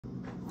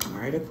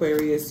right,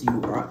 Aquarius,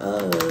 you are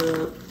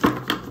up.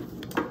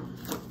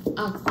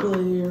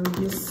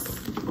 Aquarius.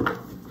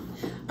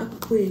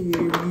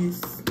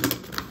 Aquarius.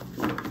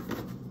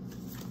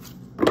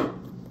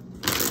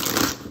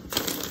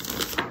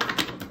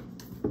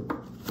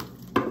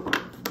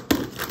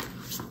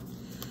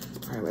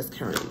 All right, what's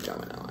currently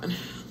going on?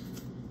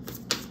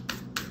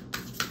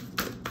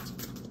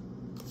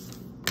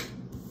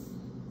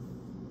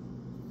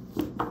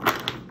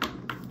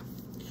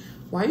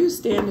 Why are you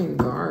standing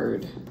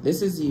guard?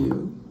 This is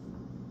you.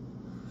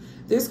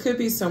 This could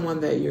be someone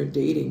that you're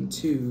dating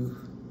too,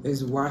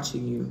 is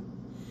watching you.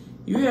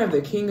 You have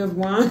the King of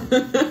Wands.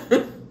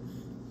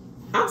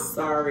 I'm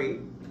sorry.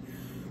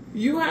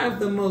 You have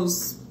the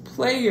most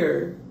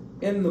player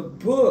in the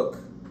book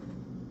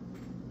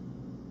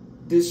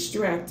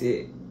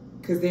distracted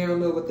because they don't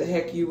know what the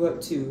heck you up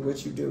to,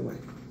 what you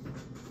doing.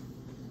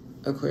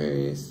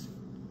 Aquarius.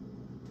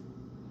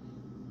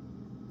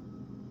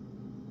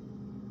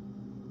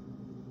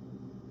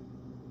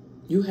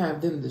 You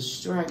have them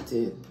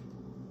distracted.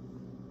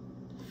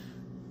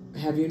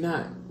 Have you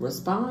not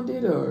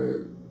responded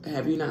or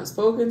have you not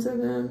spoken to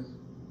them?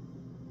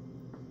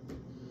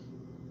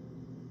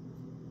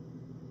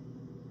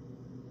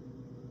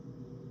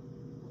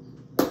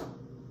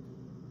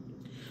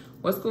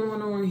 What's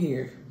going on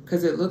here?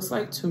 Because it looks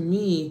like to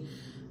me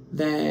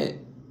that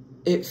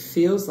it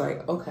feels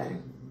like, okay,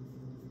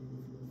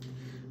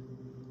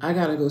 I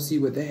gotta go see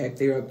what the heck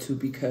they're up to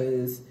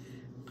because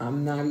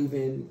I'm not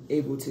even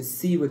able to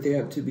see what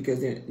they're up to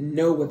because they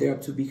know what they're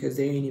up to because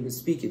they ain't even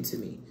speaking to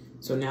me.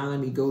 So now let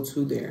me go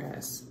to their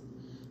ass.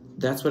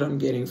 That's what I'm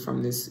getting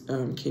from this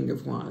King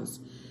of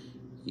Wands.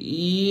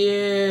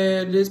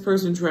 Yeah, this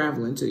person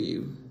traveling to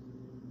you.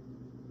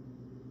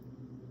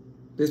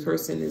 This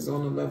person is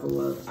on a level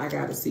of, I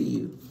gotta see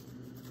you.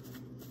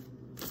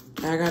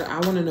 I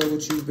want to know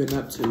what you've been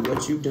up to,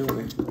 what you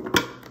doing.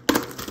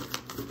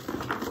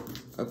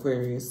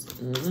 Aquarius.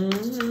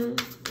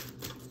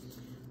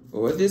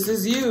 Or this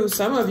is you.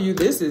 Some of you,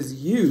 this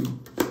is you.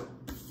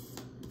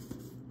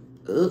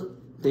 Ugh.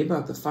 They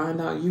about to find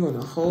out you in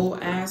a whole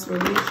ass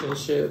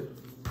relationship.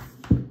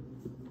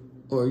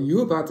 Or you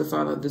about to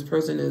find out this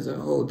person is a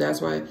whole. That's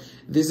why,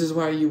 this is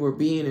why you were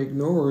being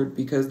ignored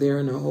because they're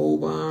in a whole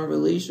bond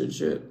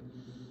relationship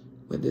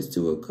with this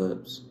Two of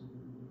Cups.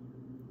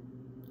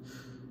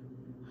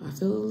 I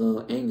feel a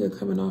little anger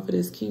coming off of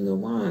this King of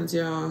Wands,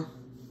 y'all.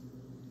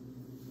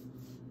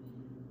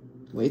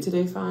 Wait till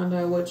they find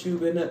out what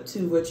you've been up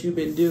to, what you've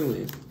been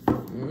doing.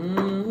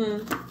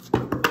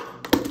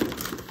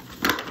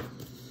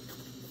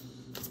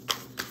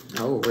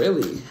 Oh,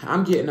 really?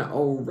 I'm getting a,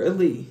 oh,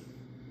 really?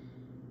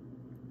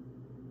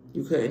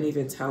 You couldn't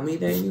even tell me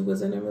that you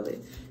was in a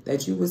relationship,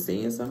 that you was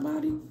seeing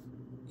somebody?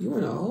 You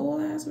in a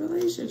whole ass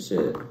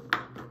relationship.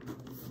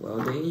 Well,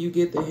 then you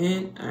get the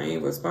hint. I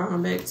ain't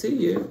responding back to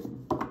you.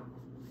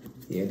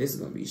 Yeah, this is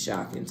going to be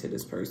shocking to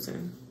this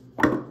person.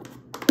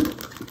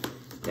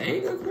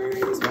 Dang,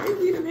 Aquarius, why you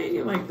leave them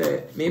hanging like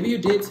that? Maybe you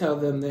did tell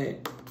them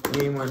that you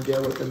didn't want to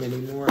deal with them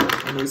anymore,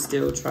 and they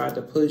still tried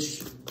to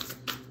push.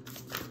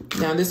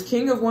 Now, this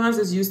King of Wands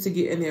is used to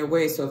get in their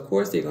way, so of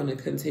course they're going to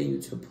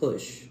continue to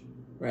push,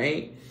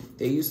 right?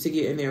 They used to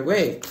get in their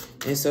way.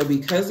 And so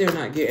because they're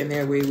not getting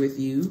their way with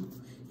you,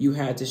 you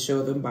had to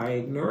show them by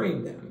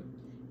ignoring them.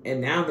 And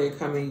now they're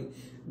coming.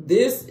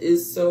 This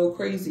is so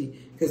crazy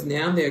because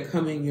now they're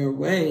coming your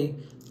way,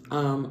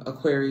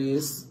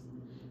 Aquarius.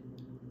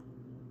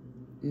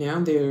 Now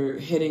they're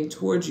heading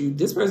towards you.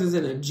 This person's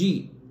in a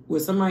Jeep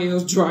with somebody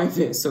else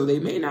driving, so they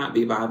may not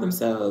be by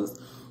themselves,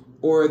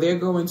 or they're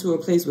going to a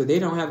place where they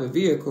don't have a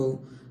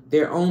vehicle,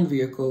 their own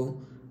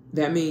vehicle.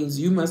 That means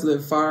you must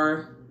live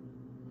far.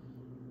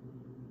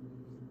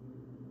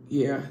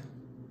 Yeah.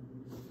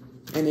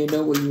 And they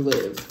know where you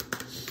live.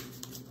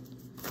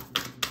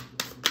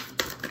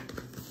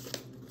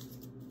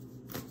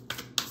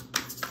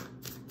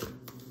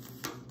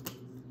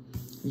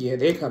 Yeah,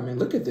 they're coming.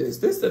 Look at this.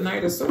 This is the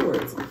Knight of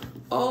Swords.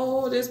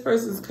 Oh, this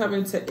person's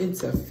coming to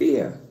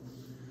interfere.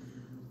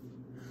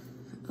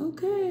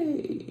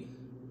 Okay.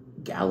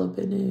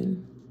 Galloping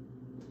in.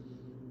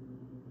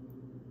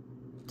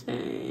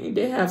 Dang,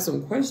 they have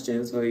some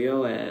questions for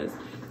your ass.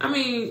 I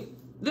mean,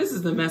 this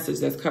is the message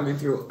that's coming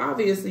through.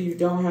 Obviously, you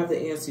don't have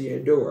to answer your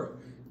door.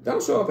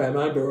 Don't show up at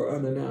my door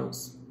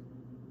unannounced.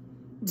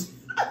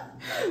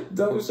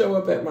 Don't show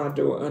up at my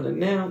door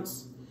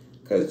unannounced,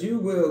 because you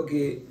will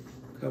get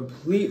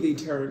completely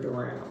turned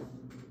around.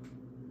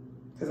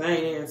 Because I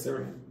ain't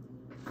answering.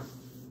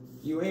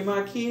 You ain't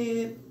my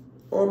kid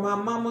or my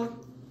mama.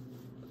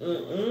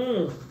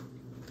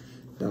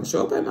 Don't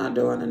show up at my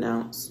door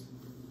unannounced.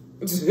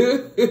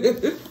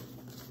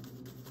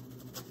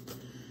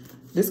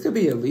 This could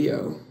be a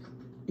Leo.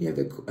 You have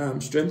the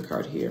Strength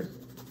card here.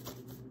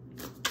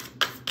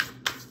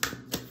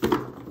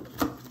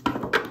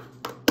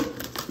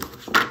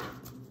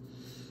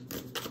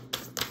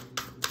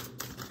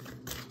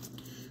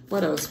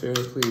 What else, Spirit,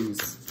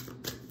 please?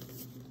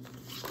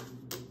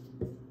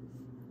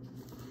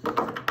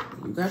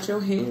 You got your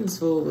hands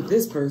full with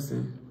this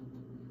person.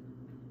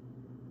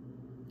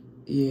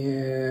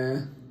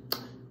 Yeah.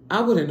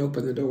 I wouldn't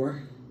open the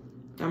door.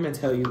 I'm going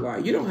to tell you why.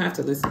 You don't have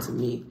to listen to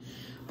me.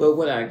 But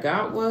what I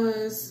got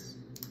was,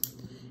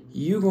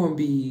 there's going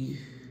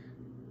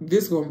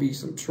to be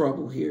some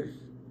trouble here.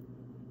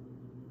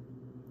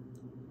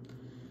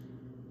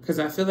 Because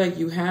I feel like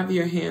you have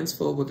your hands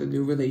full with a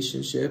new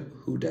relationship.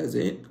 Who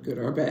doesn't? Good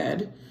or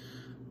bad.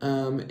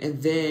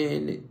 And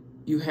then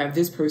you have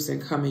this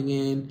person coming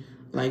in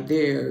like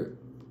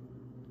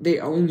they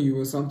own you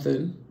or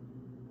something.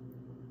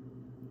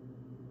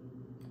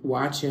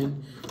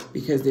 Watching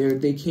because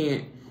they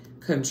can't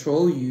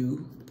control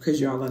you because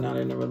y'all are not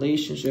in a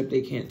relationship. They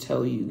can't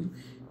tell you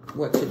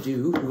what to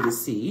do, who to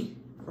see,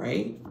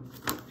 right?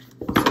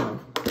 So,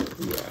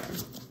 yeah.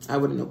 I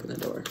wouldn't open the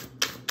door.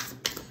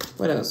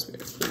 What else,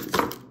 please?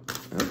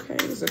 Okay,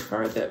 there's a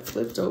card that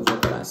flipped over,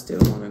 but I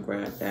still want to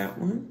grab that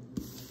one.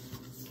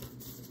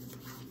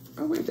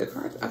 Oh, wait, I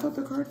thought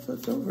the card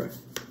flipped over.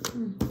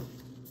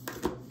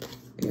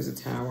 There's a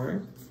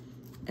Tower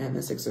and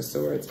the Six of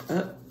Swords.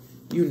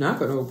 You're not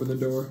going to open the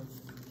door.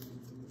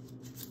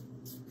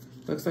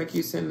 Looks like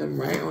you send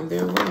them right on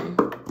their way.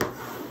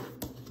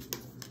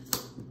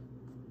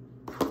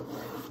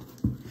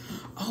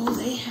 Oh,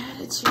 they had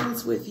a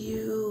chance with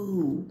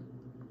you.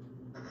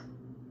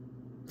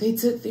 They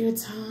took their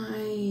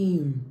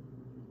time.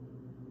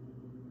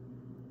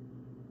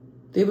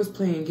 They was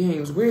playing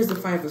games. Where's the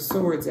Five of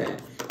Swords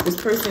at?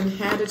 This person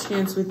had a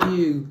chance with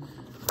you.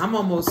 I'm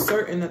almost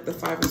certain that the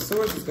Five of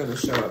Swords is going to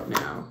show up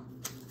now.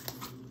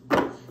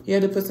 You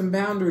had to put some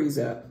boundaries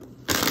up.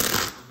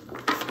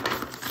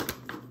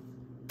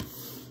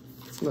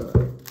 Look,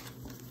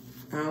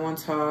 I don't want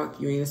to talk.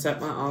 You ain't accept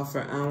my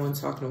offer. I don't want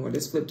to talk no more.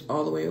 This flipped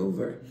all the way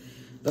over.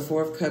 The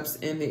Four of Cups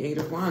and the Eight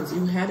of Wands.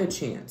 You had a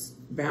chance.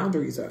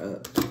 Boundaries are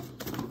up.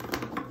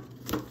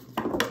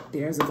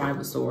 There's the Five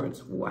of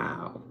Swords.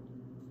 Wow.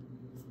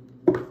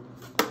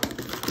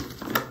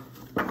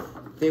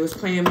 They was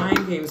playing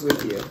mind games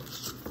with you.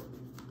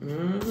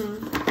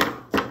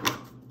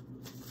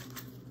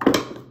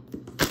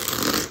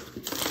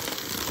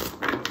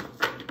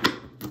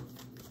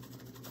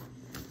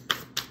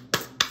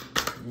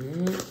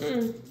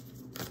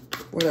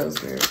 What else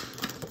there?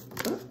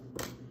 Oh,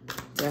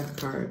 Death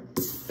card.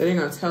 They ain't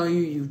gonna tell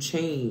you you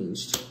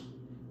changed.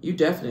 You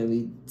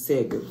definitely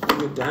said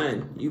you're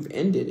done. You've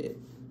ended it.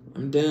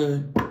 I'm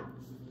done.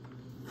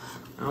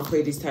 I don't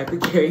play these type of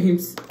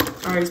games.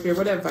 All right, Spirit,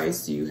 what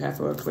advice do you have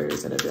for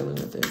Aquarius that are dealing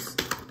with this?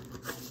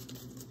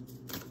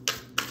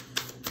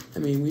 I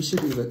mean, we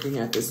should be looking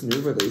at this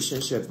new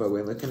relationship, but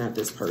we're looking at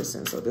this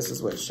person. So this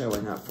is what's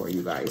showing up for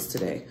you guys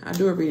today. I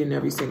do a reading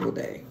every single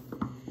day.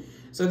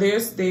 So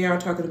they are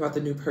talking about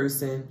the new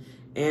person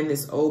and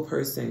this old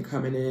person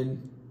coming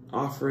in,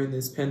 offering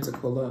this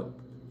pentacle up.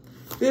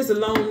 This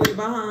lonely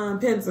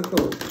behind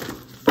pentacle.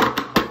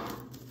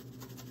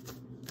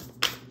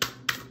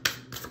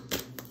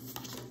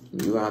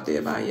 You out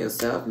there by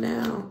yourself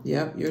now.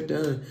 Yep, you're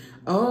done.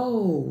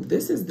 Oh,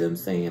 this is them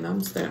saying I'm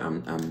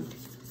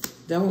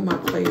done with my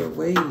player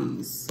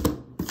ways.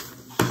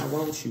 I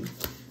want you.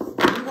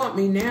 You want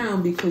me now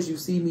because you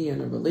see me in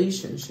a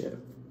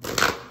relationship.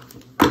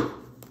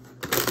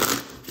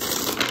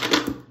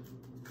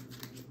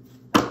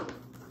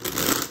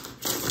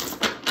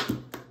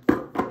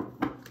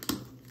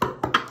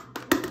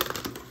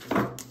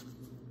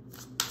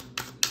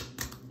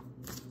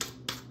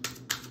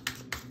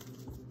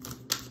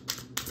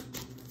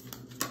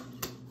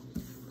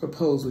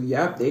 Proposal.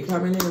 Yep, they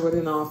coming in with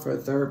an offer, a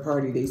third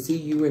party. They see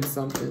you in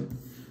something.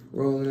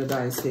 Rolling the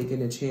dice,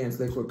 taking a chance,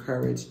 liquid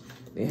courage.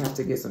 They have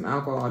to get some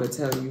alcohol to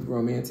tell you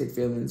romantic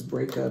feelings,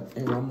 breakup,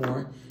 and one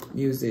more,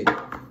 music,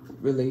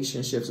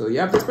 relationship. So,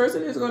 yep, this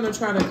person is going to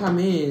try to come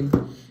in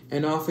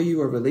and offer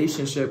you a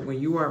relationship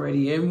when you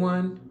already in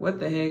one. What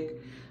the heck?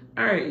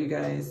 All right, you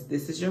guys,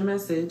 this is your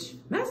message.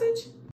 Message.